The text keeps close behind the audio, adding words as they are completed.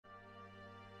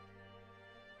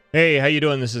Hey, how you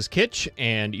doing? This is Kitch,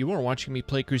 and you are watching me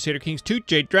play Crusader Kings 2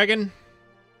 Jade Dragon.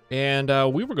 And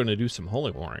we were going to do some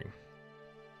holy warring.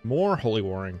 More holy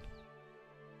warring.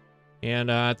 And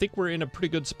I think we're in a pretty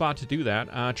good spot to do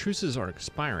that. Truces are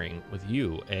expiring with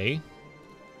you, eh?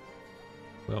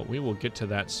 Well, we will get to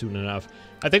that soon enough.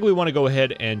 I think we want to go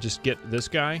ahead and just get this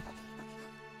guy.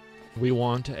 We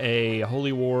want a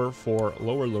holy war for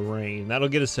Lower Lorraine. That'll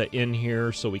get us in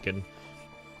here so we can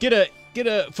get a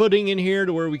footing in here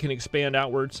to where we can expand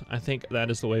outwards. I think that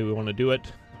is the way we want to do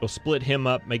it. We'll split him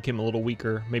up, make him a little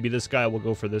weaker. Maybe this guy will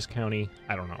go for this county.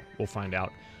 I don't know. We'll find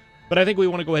out. But I think we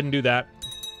want to go ahead and do that.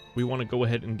 We want to go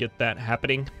ahead and get that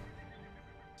happening.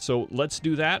 So let's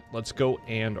do that. Let's go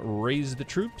and raise the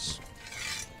troops.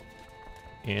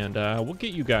 And we'll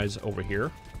get you guys over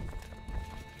here.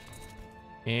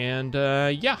 And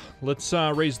yeah, let's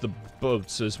raise the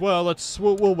boats as well.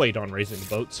 We'll wait on raising the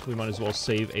boats. We might as well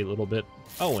save a little bit.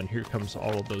 Oh, and here comes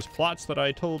all of those plots that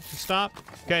I told to stop.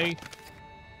 Okay.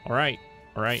 All right.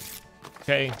 All right.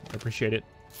 Okay. I appreciate it.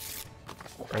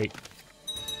 Great.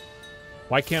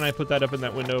 Why can't I put that up in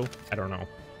that window? I don't know.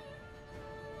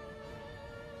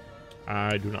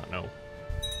 I do not know.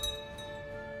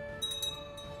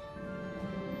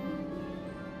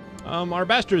 Our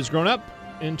bastard has grown up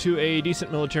into a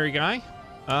decent military guy.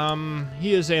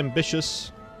 He is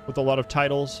ambitious with a lot of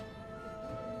titles.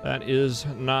 That is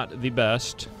not the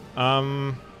best.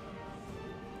 Order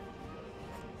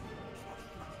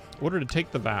to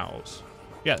take the vows.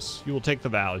 Yes, you will take the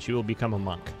vows. You will become a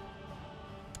monk.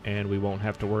 And we won't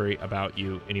have to worry about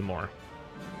you anymore.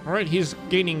 All right, he's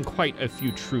gaining quite a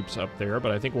few troops up there,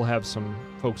 but I think we'll have some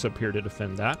folks up here to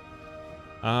defend that.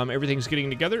 Everything's getting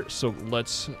together, so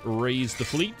let's raise the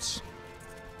fleets.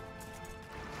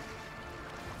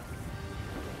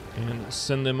 And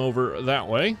send them over that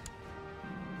way.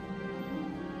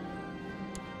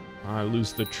 I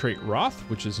lose the trait Wrath,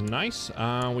 which is nice.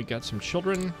 We got some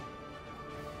children.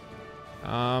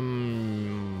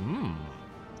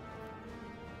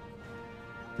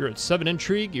 You're at 7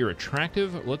 intrigue. You're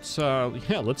attractive. Let's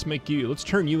let's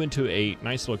turn you into a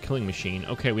nice little killing machine.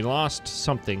 Okay, we lost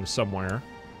something somewhere.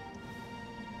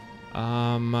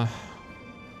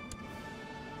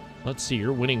 Let's see,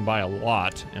 you're winning by a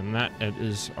lot, and that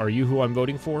is, are you who I'm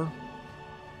voting for?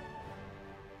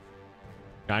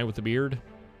 Guy with the beard?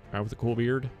 Guy with the cool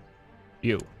beard?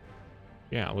 You.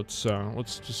 Yeah, we'll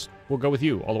go with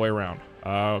you all the way around.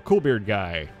 Cool beard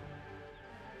guy.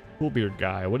 Cool beard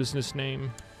guy. What is his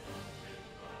name?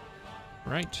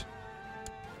 Right.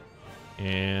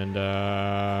 And,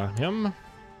 him.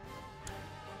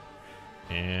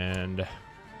 And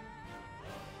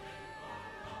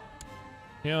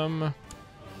him.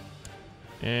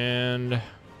 And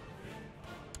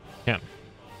him.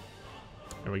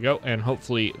 There we go. And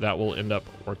hopefully that will end up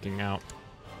working out.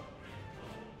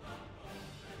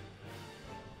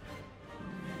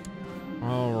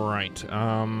 All right.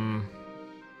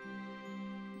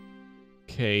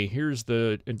 Okay, here's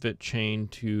the event chain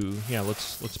to, yeah,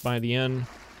 let's buy the inn.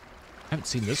 I haven't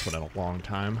seen this one in a long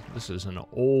time. This is an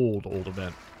old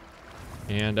event.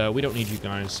 And we don't need you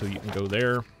guys, so you can go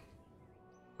there.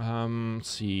 Let's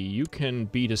see, you can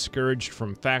be discouraged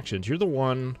from factions. You're the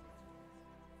one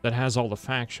that has all the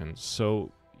factions.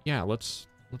 So, yeah, let's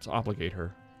obligate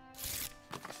her.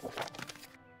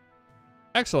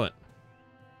 Excellent.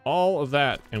 All of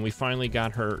that, and we finally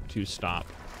got her to stop.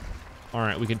 All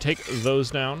right, we can take those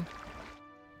down.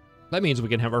 That means we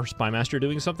can have our spy master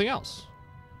doing something else.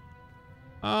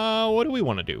 What do we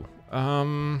want to do?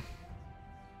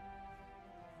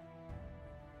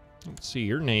 Let's see,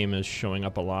 your name is showing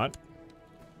up a lot.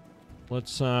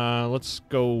 Let's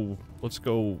scheme. Let's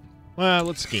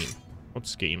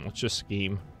scheme. Let's just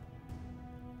scheme.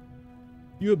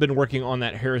 You have been working on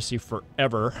that heresy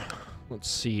forever. Let's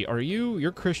see,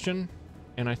 you're Christian,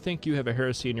 and I think you have a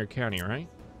heresy in your county, right?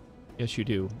 Yes, you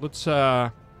do. Let's,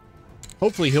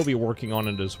 hopefully he'll be working on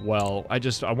it as well. I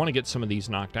want to get some of these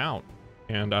knocked out,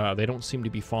 and they don't seem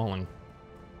to be falling.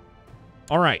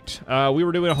 All right, we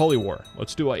were doing a holy war.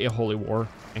 Let's do a holy war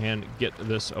and get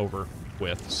this over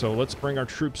with. So let's bring our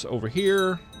troops over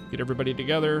here, get everybody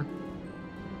together.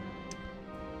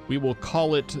 We will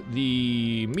call it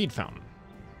the Mead Fountain.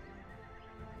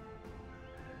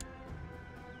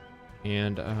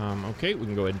 And, okay, we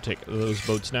can go ahead and take those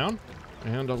boats down.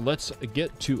 And let's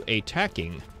get to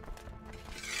attacking.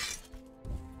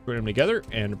 Put them together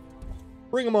and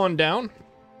bring them on down.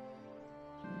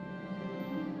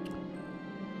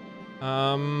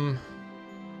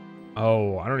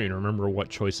 Oh, I don't even remember what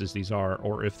choices these are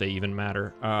or if they even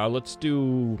matter. Let's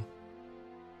do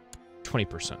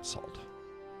 20% salt.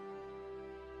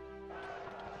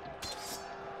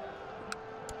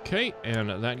 Okay,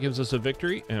 and that gives us a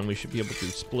victory, and we should be able to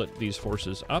split these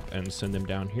forces up and send them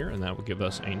down here, and that will give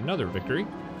us another victory.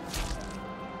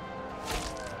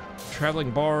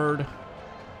 Traveling Bard,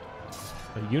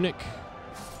 a eunuch,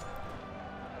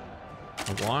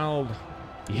 a wild.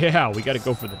 Yeah, we got to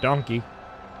go for the donkey.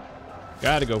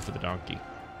 Got to go for the donkey.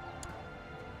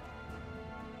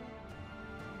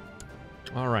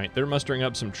 All right, they're mustering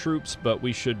up some troops, but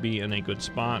we should be in a good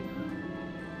spot.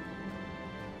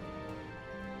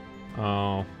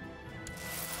 Oh,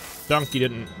 donkey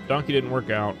didn't work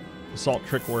out. Assault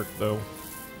trick worked though,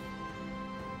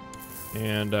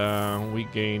 and we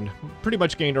pretty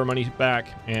much gained our money back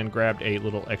and grabbed a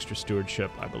little extra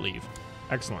stewardship, I believe.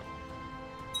 Excellent.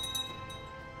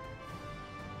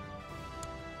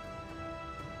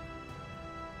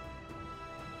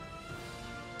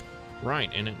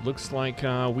 Right, and it looks like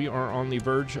we are on the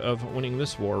verge of winning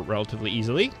this war relatively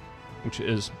easily, which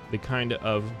is the kind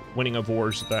of winning of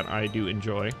wars that I do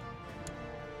enjoy.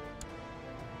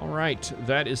 All right,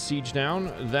 that is siege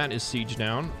down. That is siege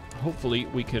down. Hopefully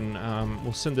we can,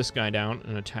 we'll send this guy down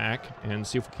and attack and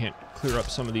see if we can't clear up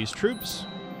some of these troops.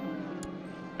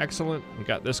 Excellent, we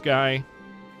got this guy.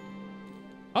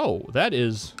 Oh, that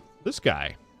is this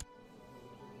guy.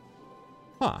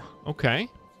 Huh, okay.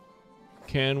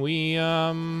 Can we,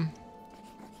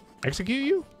 execute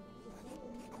you?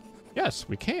 Yes,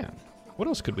 we can. What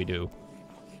else could we do?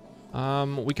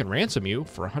 We can ransom you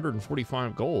for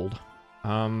 145 gold.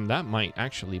 That might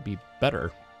actually be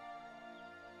better.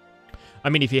 I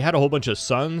mean, if he had a whole bunch of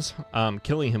sons,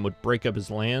 killing him would break up his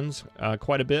lands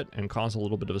quite a bit and cause a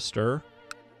little bit of a stir.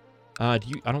 I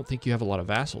don't think you have a lot of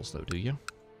vassals, though, do you?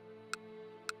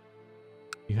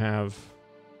 You have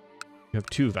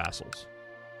 2 vassals.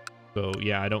 So,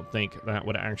 yeah, I don't think that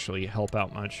would actually help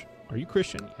out much. Are you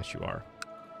Christian? Yes, you are.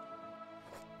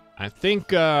 I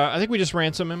think we just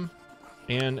ransom him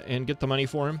and get the money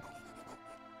for him.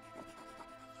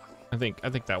 I think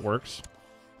that works.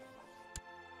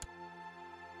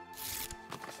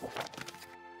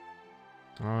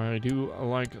 I do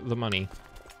like the money.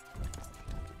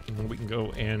 And then we can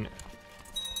go and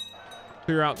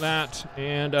clear out that,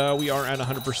 and we are at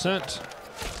 100%.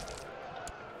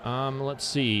 Let's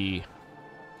see.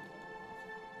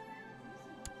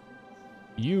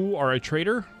 You are a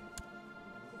traitor,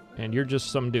 and you're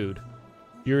just some dude.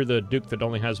 You're the duke that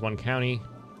only has 1 county.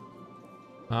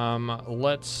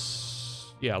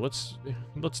 Let's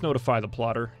notify the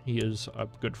plotter. He is a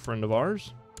good friend of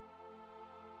ours.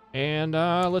 And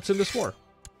let's end this war.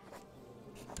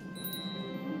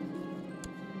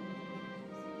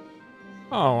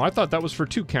 Oh, I thought that was for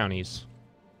 2 counties.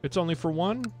 It's only for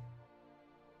 1?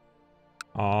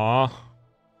 Aw,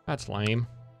 that's lame.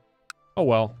 Oh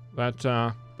well, that's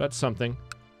something.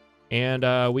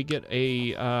 And we get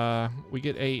a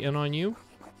in on you.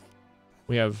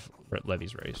 We have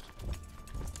levies raised.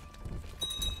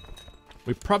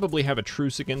 We probably have a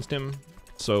truce against him,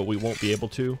 so we won't be able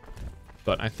to.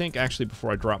 But I think actually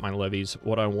before I drop my levies,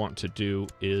 what I want to do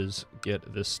is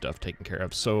get this stuff taken care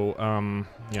of. So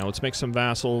you know, let's make some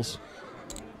vassals,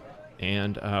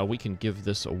 and we can give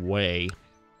this away.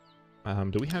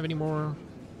 Do we have any more?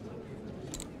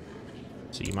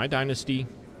 Let's see, my dynasty.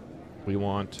 We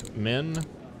want men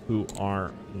who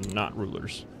are not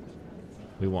rulers.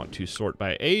 We want to sort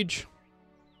by age.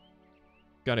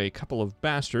 Got a couple of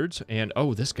bastards, and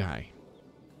oh, this guy.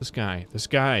 This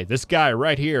guy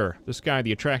right here. This guy,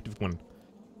 the attractive one.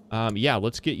 Yeah,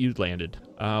 let's get you landed.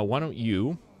 Why don't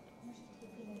you...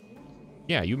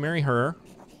 Yeah, you marry her.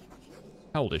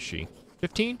 How old is she?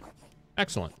 15?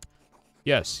 Excellent.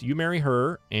 Yes, you marry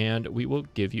her, and we will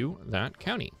give you that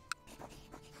county.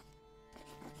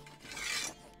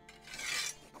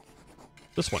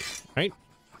 This one, right?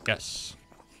 Yes.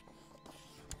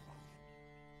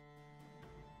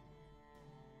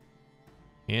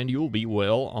 And you will be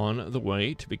well on the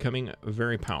way to becoming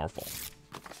very powerful.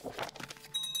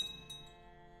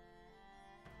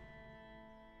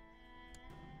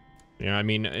 Yeah, I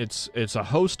mean, it's a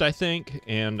host, I think,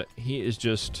 and he is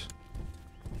just...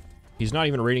 He's not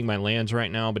even raiding my lands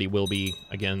right now, but he will be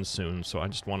again soon, so I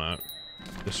just want to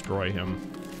destroy him.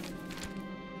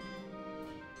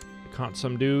 I caught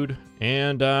some dude,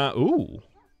 and, ooh.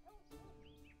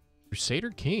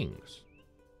 Crusader Kings.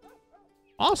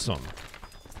 Awesome.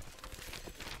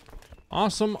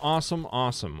 Awesome, awesome,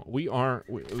 awesome.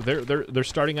 They're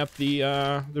starting up the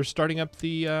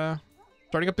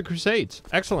Crusades.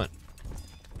 Excellent.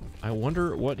 I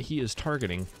wonder what he is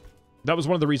targeting. That was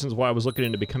one of the reasons why I was looking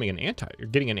into becoming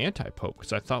getting an anti-pope,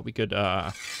 because I thought we could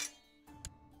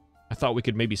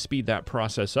maybe speed that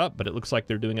process up, but it looks like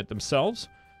they're doing it themselves.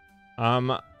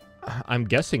 I'm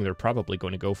guessing they're probably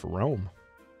going to go for Rome.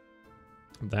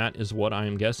 That is what I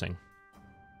am guessing.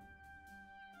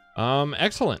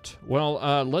 Excellent.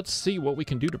 Well, let's see what we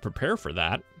can do to prepare for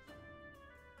that.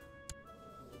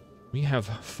 We have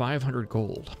 500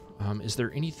 gold. Is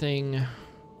there anything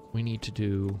we need to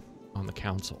do on the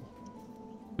council?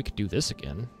 We could do this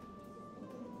again.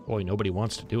 Boy, nobody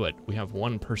wants to do it. We have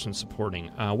one person supporting.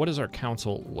 What does our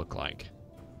council look like?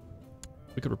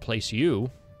 We could replace you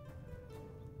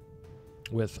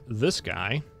with this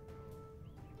guy.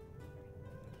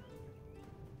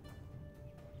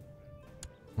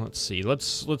 Let's see.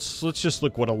 Let's just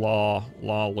look what a law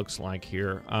looks like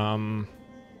here.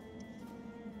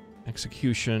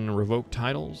 Execution, revoke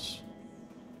titles.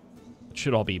 It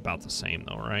should all be about the same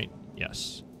though, right?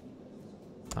 Yes.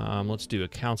 Let's do a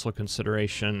council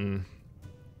consideration.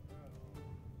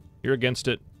 You're against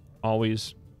it,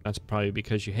 always. That's probably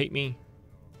because you hate me.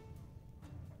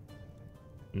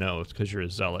 No, it's because you're a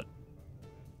zealot.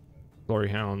 Glory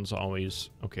hounds, always.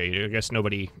 Okay, I guess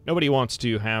nobody wants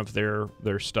to have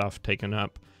their stuff taken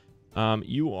up.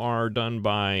 You are done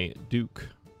by Duke.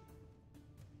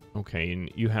 Okay,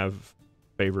 and you have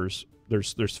favors.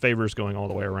 There's favors going all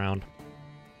the way around.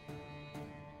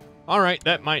 All right,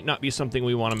 that might not be something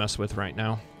we want to mess with right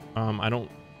now. I don't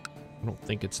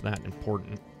think it's that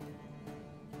important.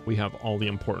 We have all the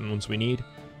important ones we need.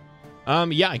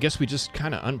 Yeah, I guess we just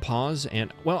kind of unpause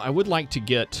and, well, I would like to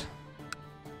get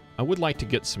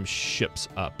some ships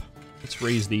up. Let's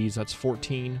raise these. That's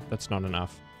 14. That's not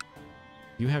enough.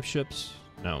 You have ships?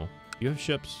 No. You have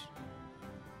ships?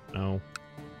 No.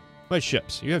 Who has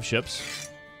ships? You have ships.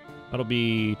 That'll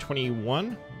be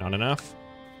 21. Not enough.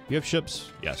 You have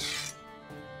ships? Yes.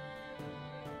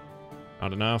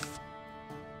 Not enough.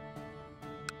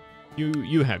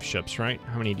 You have ships, right?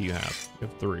 How many do you have? You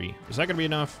have 3. Is that gonna be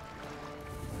enough?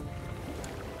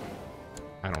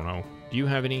 I don't know. Do you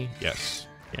have any? Yes.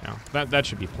 Yeah, that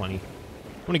should be plenty.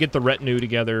 I'm gonna get the retinue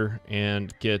together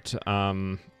and get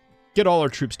all our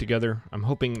troops together. I'm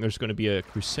hoping there's gonna be a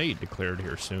crusade declared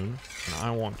here soon, and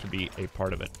I want to be a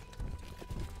part of it.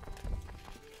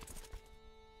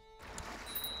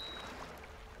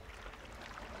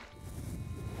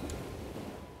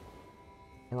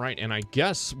 All right, and I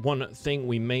guess one thing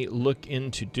we may look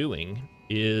into doing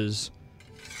is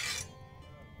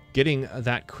getting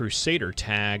that Crusader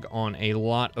tag on a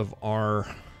lot of our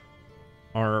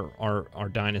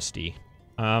dynasty.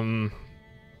 Yeah,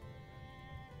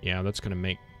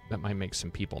 that might make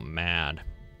some people mad.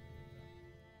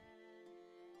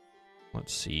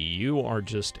 Let's see, you are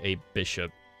just a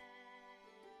bishop.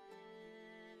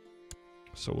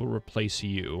 So we'll replace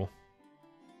you.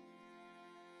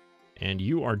 And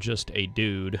you are just a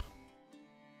dude.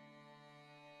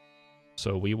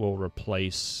 So we will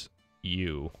replace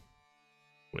you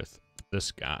with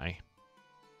this guy.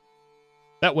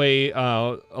 That way,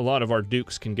 a lot of our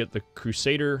dukes can get the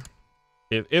Crusader.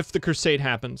 If the Crusade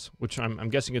happens, which I'm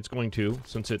guessing it's going to,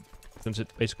 since it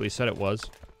basically said it was,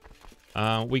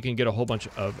 we can get a whole bunch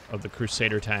of the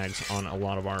Crusader tags on a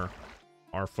lot of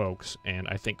our folks, and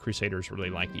I think Crusaders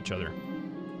really like each other.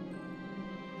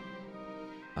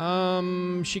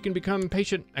 She can become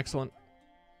patient. Excellent.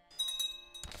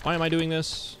 Why am I doing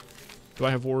this? Do I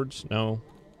have wards? No.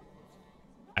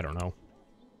 I don't know.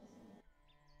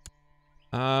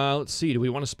 Let's see. Do we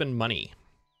want to spend money?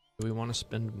 Do we want to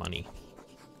spend money?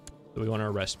 Do we want to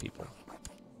arrest people?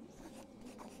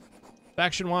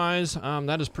 Faction-wise,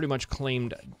 that is pretty much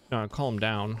claimed, calmed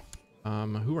down.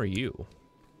 Who are you?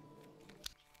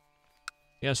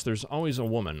 Yes, there's always a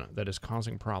woman that is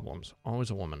causing problems.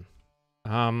 Always a woman.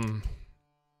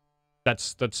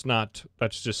 That's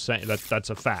just saying that's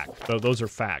a fact. Those are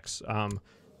facts.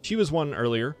 She was one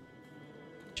earlier.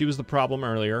 She was the problem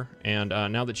earlier, and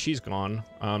now that she's gone,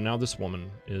 now this woman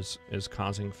is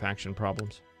causing faction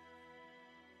problems.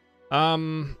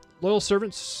 Loyal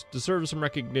servants deserve some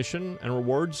recognition and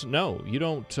rewards. No, you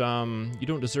don't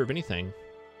deserve anything.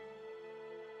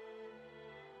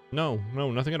 No,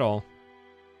 nothing at all.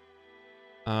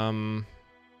 No.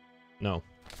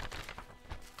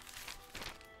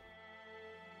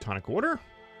 Tonic order?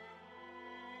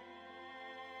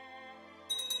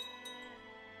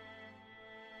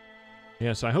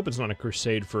 Yes, I hope it's not a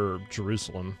crusade for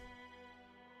Jerusalem.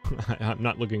 I'm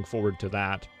not looking forward to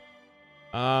that.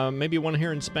 Maybe one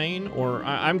here in Spain, or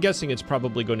I'm guessing it's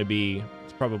probably going to be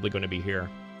here.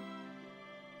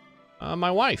 My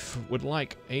wife would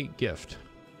like a gift.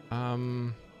 How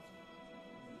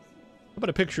about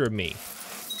a picture of me?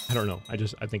 I don't know. I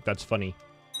think that's funny.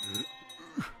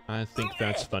 I think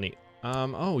that's funny.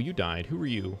 Oh, you died. Who were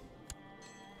you?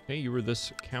 Okay, you were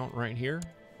this count right here.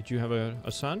 Did you have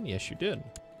a son? Yes, you did.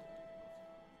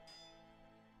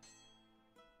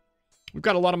 We've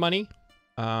got a lot of money.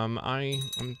 I'm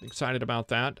excited about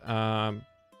that.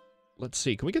 Let's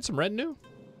see. Can we get some retinue?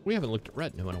 We haven't looked at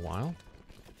retinue in a while.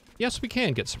 Yes, we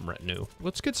can get some retinue.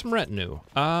 Let's get some retinue.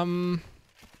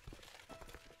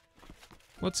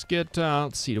 Let's get,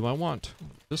 let's see. Do I want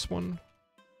this one?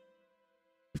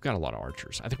 We've got a lot of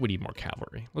archers. I think we need more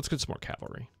cavalry. Let's get some more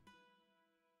cavalry.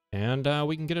 And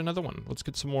we can get another one. Let's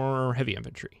get some more heavy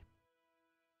infantry.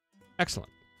 Excellent.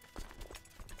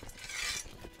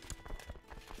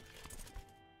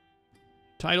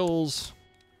 Titles.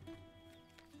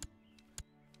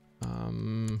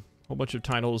 Whole bunch of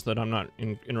titles that I'm not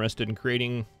interested in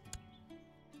creating.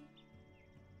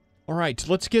 All right,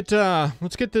 let's get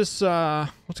this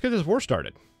war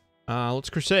started. Let's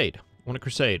crusade. I want to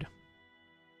crusade.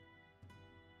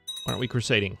 Why aren't we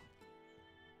crusading?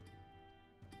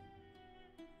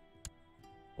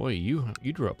 Boy, you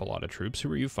drew up a lot of troops. Who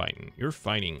are you fighting? You're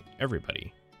fighting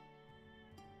everybody.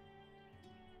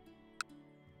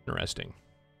 Interesting.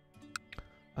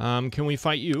 Can we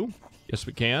fight you? Yes,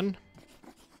 we can.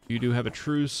 You do have a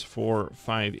truce for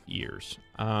 5 years.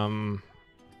 Yeah,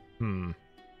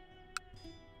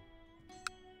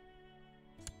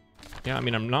 I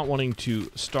mean, I'm not wanting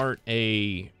to start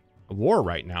a war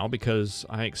right now because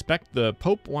I expect the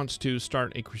Pope wants to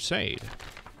start a crusade.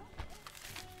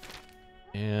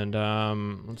 And,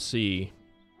 let's see.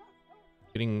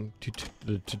 Getting to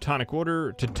the Teutonic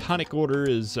Order. Teutonic Order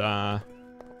is,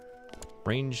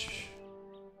 range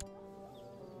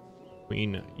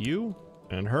between you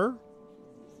and her.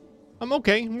 I'm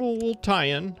okay. We'll tie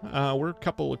in. We're a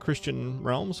couple of Christian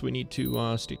realms. We need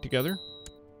to, stick together.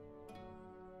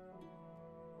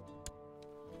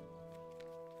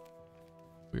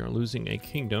 We are losing a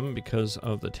kingdom because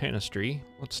of the Tanistry.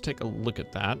 Let's take a look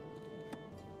at that.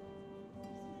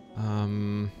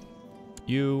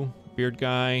 You, Beard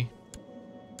Guy.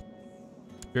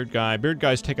 Beard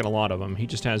Guy's taking a lot of them. He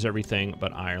just has everything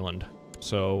but Ireland.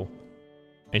 So,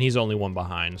 and he's only one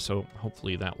behind, so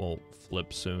hopefully that will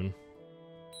flip soon.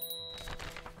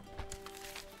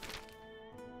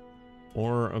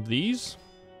 More of these.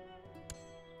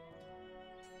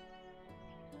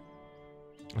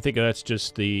 I think that's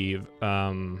just the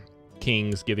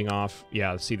kings giving off.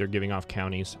 Yeah, see, they're giving off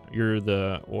counties. You're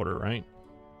the order, right?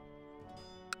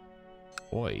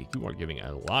 Boy, you are giving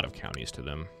a lot of counties to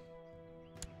them.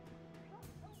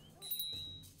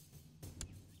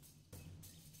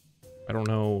 I don't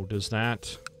know. Does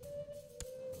that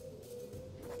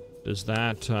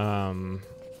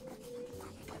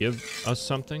give us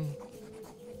something?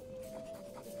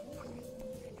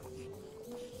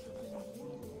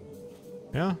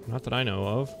 Yeah, not that I know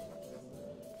of.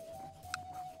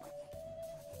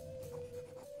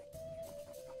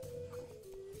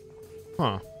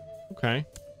 Huh. Okay.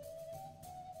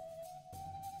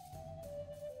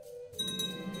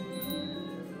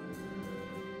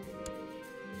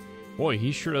 Boy,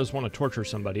 he sure does want to torture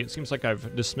somebody. It seems like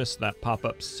I've dismissed that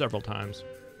pop-up several times.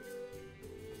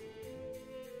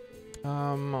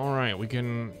 Alright, we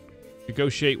can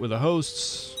negotiate with the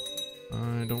hosts.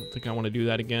 I don't think I want to do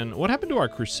that again. What happened to our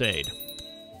crusade?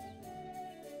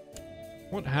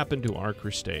 What happened to our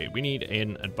crusade? We need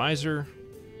an advisor.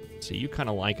 See, you kind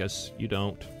of like us. You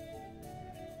don't.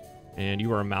 And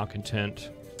you are a malcontent,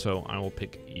 so I will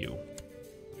pick you.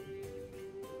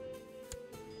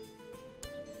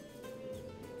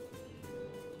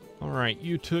 Alright,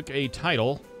 you took a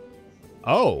title.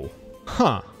 Oh,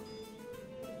 huh.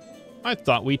 I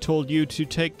thought we told you to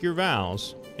take your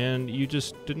vows, and you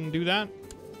just didn't do that?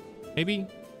 Maybe?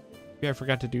 Maybe I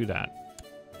forgot to do that.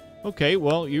 Okay,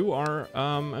 well, you are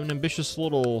an ambitious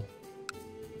little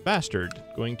bastard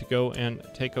going to go and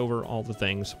take over all the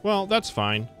things. Well, that's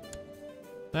fine.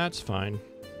 That's fine.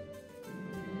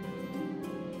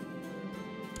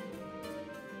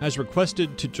 Has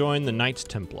requested to join the Knights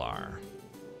Templar.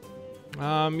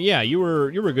 Yeah, you were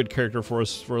a good character for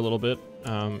us for a little bit.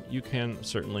 You can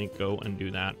certainly go and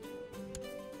do that.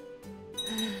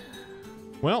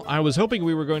 Well, I was hoping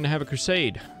we were going to have a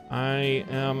crusade. I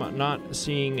am not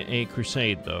seeing a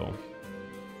crusade, though.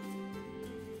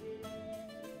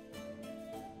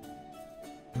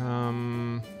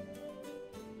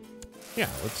 Yeah,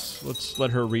 let's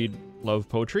let her read love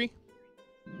poetry.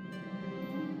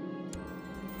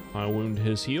 My wound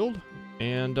has healed,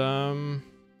 and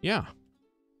yeah.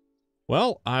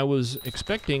 Well, I was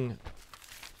expecting.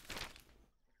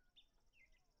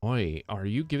 Oi, are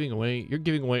you giving away? You're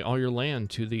giving away all your land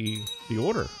to the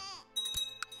order.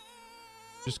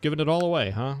 Just giving it all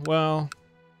away, huh? Well,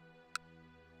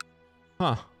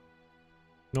 huh?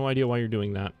 No idea why you're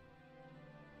doing that.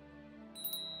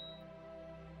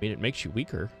 I mean, it makes you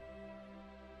weaker.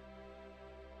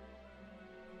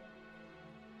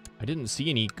 I didn't see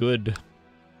any good...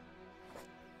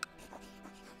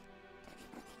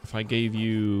 If I gave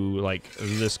you, like,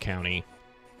 this county.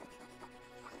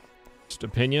 Just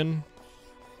opinion.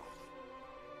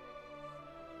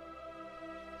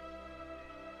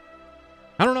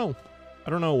 I don't know. I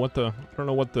don't know what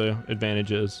the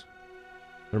advantage is.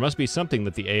 There must be something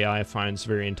that the AI finds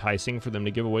very enticing for them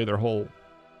to give away their whole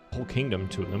kingdom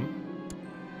to them.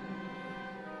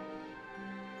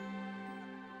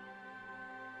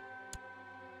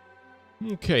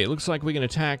 Okay, it looks like we can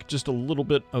attack just a little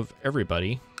bit of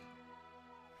everybody.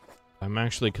 I'm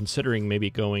actually considering maybe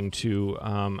going to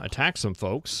attack some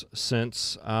folks,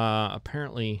 since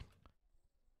apparently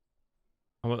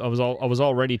I was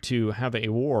all ready to have a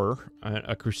war,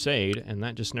 a crusade, and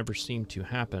that just never seemed to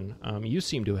happen. You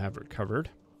seem to have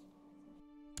recovered.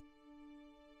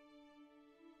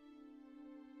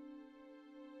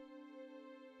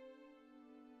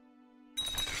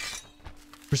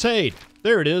 Crusade!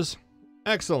 There it is.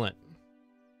 Excellent.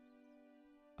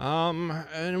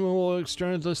 And we'll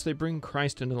extend this. They bring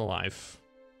Christ into the life.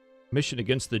 Mission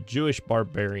against the Jewish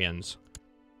barbarians.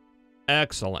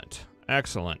 Excellent.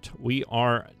 Excellent. We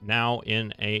are now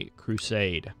in a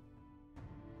crusade.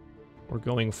 We're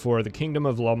going for the Kingdom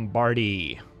of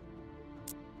Lombardy,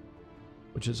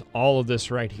 which is all of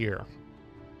this right here.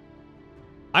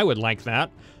 I would like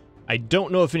that. I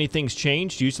don't know if anything's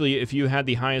changed. Usually, if you had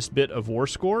the highest bit of war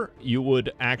score, you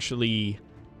would actually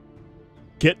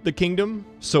get the kingdom,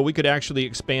 so we could actually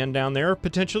expand down there,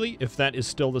 potentially, if that is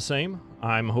still the same.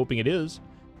 I'm hoping it is.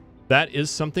 That is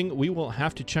something we will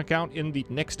have to check out in the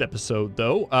next episode,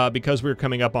 though, because we're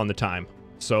coming up on the time.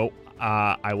 So,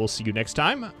 I will see you next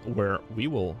time, where we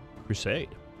will crusade.